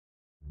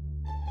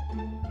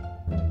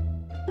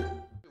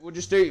We'll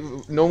just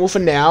do normal for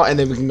now, and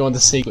then we can go on to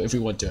secret if we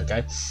want to,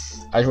 okay?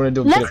 I just want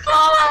to do a bit of...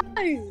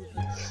 Go!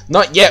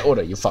 Not yet,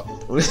 Order, you fuck.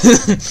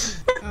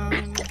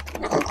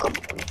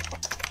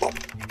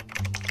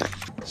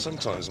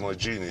 Sometimes my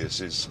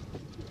genius is...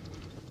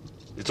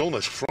 it's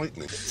almost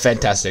frightening.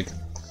 Fantastic.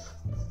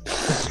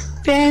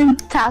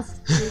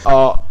 Fantastic.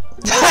 Oh.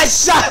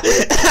 Shut!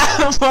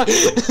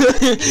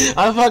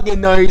 I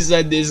fucking know who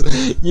said this.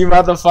 You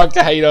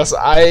motherfucker Haydos.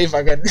 I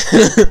fucking...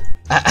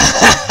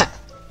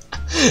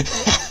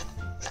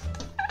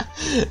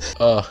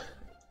 Oh.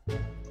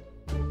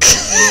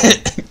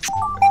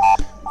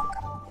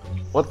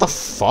 What the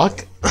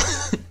fuck?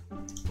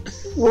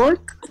 What?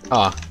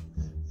 Oh.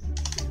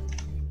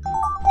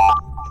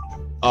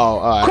 Oh,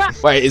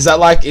 alright. Wait, is that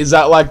like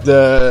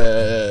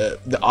the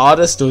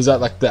artist, or is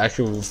that like the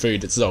actual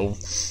food itself?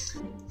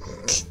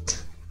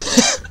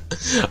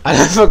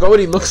 I forgot what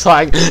he looks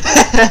like.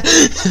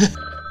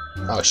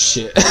 Oh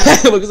shit.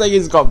 It looks like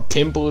he's got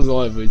pimples all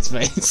over his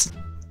face.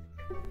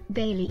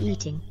 Bailey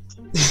eating.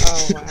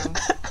 Oh wow.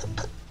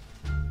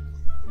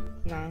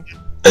 No.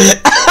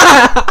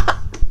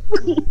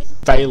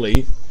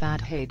 Bailey.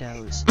 Fat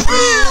Haydos.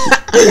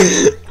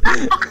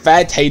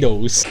 Fat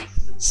Haydos.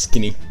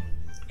 Skinny.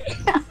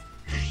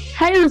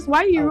 Haydos,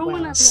 why are you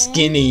ruining us, man?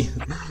 Skinny.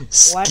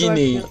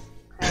 Skinny.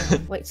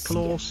 Wait,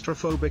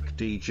 Claustrophobic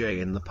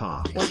DJ in the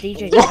park. what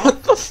DJ?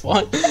 What the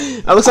fuck?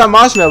 That looks like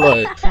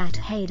Marshmallow. Fat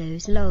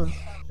Haydos low.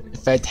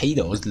 Fat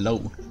Haydos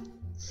low.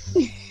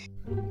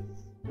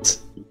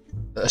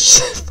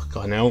 Shit, fuck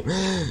on now.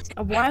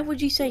 Why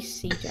would you say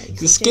CJ?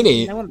 He's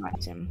skinny. No one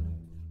likes him.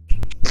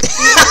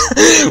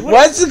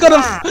 Why is it got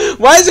a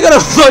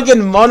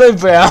fucking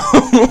monobrow?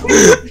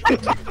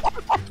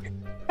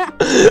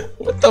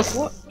 What the fuck?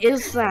 What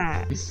is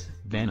that?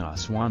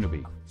 Vanos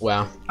wannabe.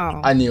 Wow. Oh.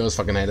 I knew it was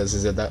fucking Haydos who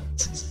said that.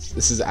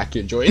 This is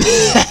accurate, Joy.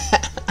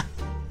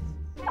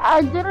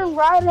 I didn't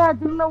write it. I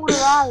didn't know what it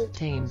was.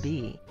 Tame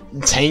B.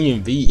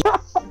 Tame B.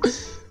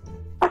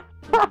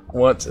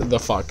 What the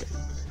fuck?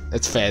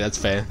 That's fair, that's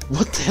fair.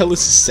 What the hell is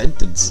this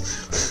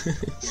sentence?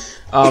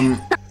 I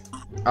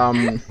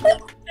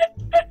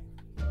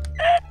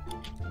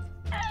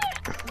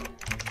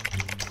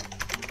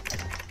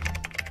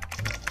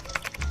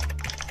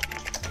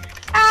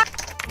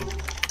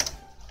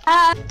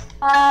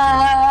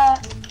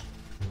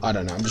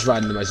don't know, I'm just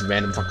writing the most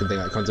random fucking thing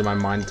that comes to my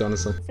mind,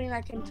 honestly. Thing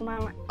that came to my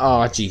mind.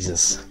 Oh,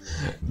 Jesus.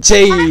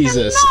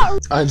 Jesus!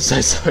 I'm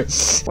so sorry.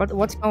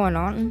 What's going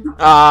on?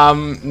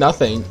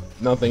 Nothing.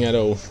 Nothing at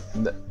all.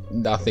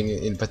 Nothing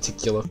in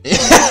particular.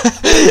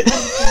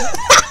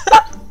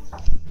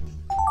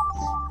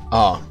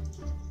 Oh.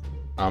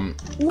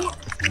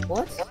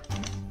 What?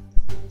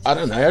 I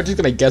don't know, I'm just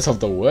gonna guess off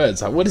the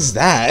words. Like, what is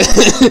that?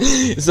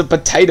 It's a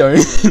potato.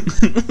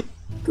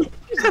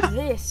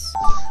 This.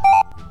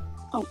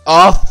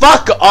 Oh,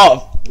 fuck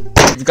off!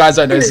 If you guys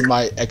don't know, this is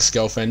my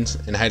ex-girlfriend,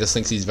 and Haydos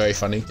thinks he's very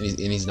funny, and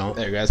he's not.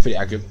 There we go, that's pretty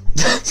accurate.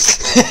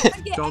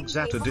 Dogs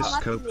at a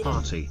disco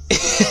party.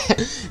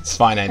 It's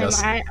fine, Haydos.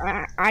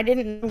 I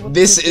didn't know what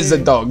This to is do. a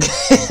dog.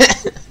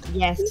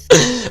 Yes.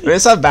 But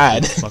it's not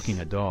bad. Fucking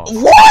a dog.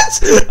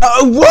 What?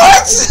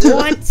 What?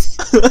 What?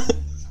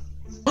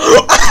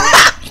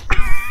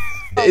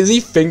 Is he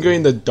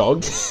fingering the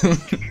dog?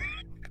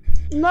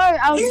 No,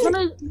 I was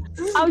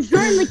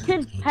showing the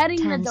kids petting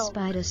the Tan dog.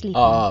 spider sleeping.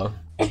 Oh.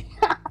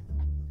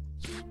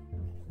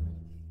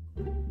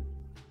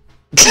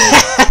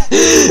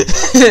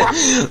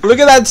 Look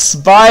at that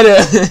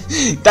spider.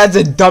 That's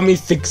a dummy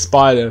thick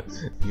spider.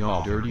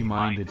 Y'all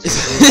dirty-minded.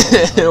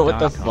 What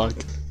the fuck?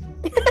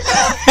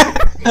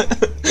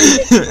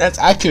 That's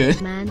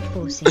accurate. Man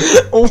forcing.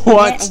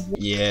 What?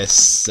 Yes,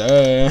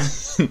 sir.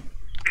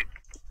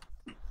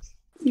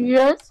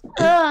 Yes.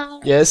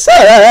 Yes, sir.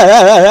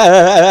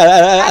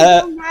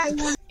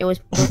 It was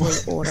probably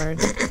ordered.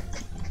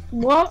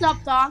 What's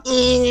up, dog?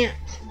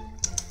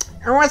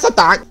 What's up,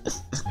 dog?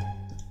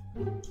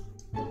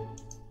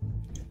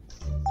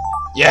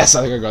 Yes,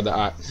 I think I got that.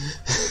 Alright.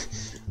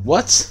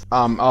 What?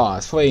 Oh,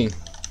 it's playing.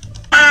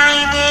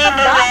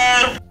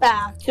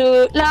 Back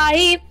to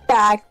life,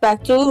 back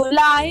to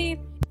life.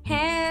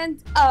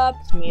 Hands up.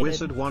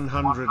 Wizard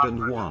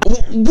 101.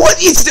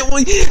 What is it?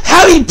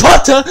 Harry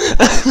Potter?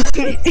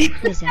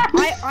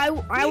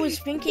 I was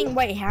thinking,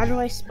 wait, how do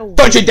I spell?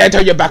 Don't you dare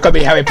turn your back on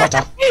me, Harry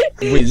Potter.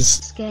 Whiz.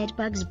 Scared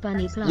Bugs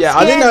Bunny plus. Yeah,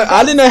 I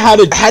didn't know how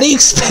do you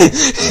explain?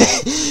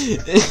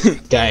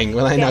 Gang,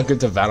 well, I not good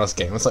to Vanos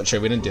game. That's not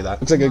true. We didn't do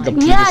that. Looks like a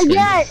computer screen.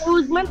 Yeah, it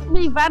was meant to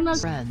be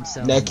Vanos.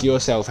 Neck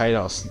yourself,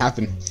 Haydos.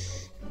 Happen.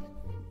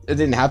 It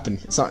didn't happen.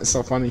 It's not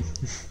funny.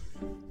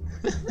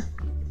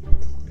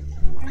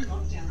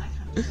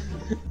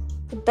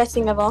 The best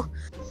thing ever.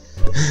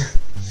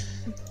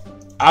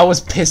 I was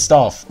pissed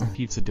off.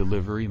 Pizza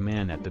delivery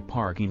man at the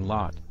parking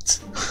lot.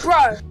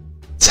 Bro.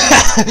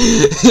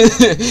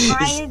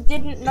 I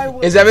didn't know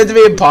what Is that meant to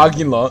be a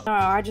parking lot? No,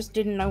 I just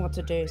didn't know what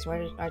to do, so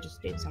I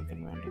just did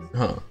something random.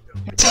 Huh.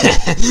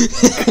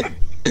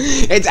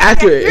 It's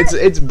accurate.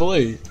 It's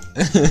blue.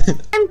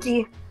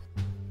 Empty.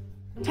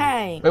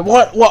 Hey. Wait,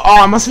 what? Oh,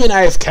 I must have been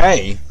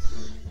AFK.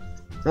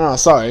 Oh,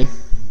 sorry.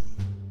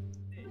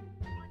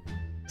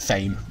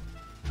 Fame.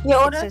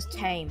 Your It order? says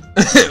tame.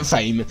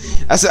 Fame.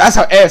 That's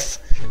how F.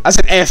 That's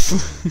an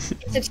F.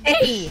 It's a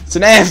T. It's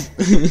an F.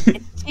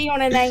 T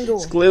on an angle.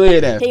 It's clearly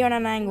an F. T on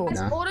an angle.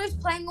 Nah. Order's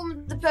playing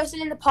with the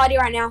person in the party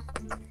right now.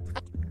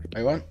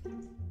 Wait, what?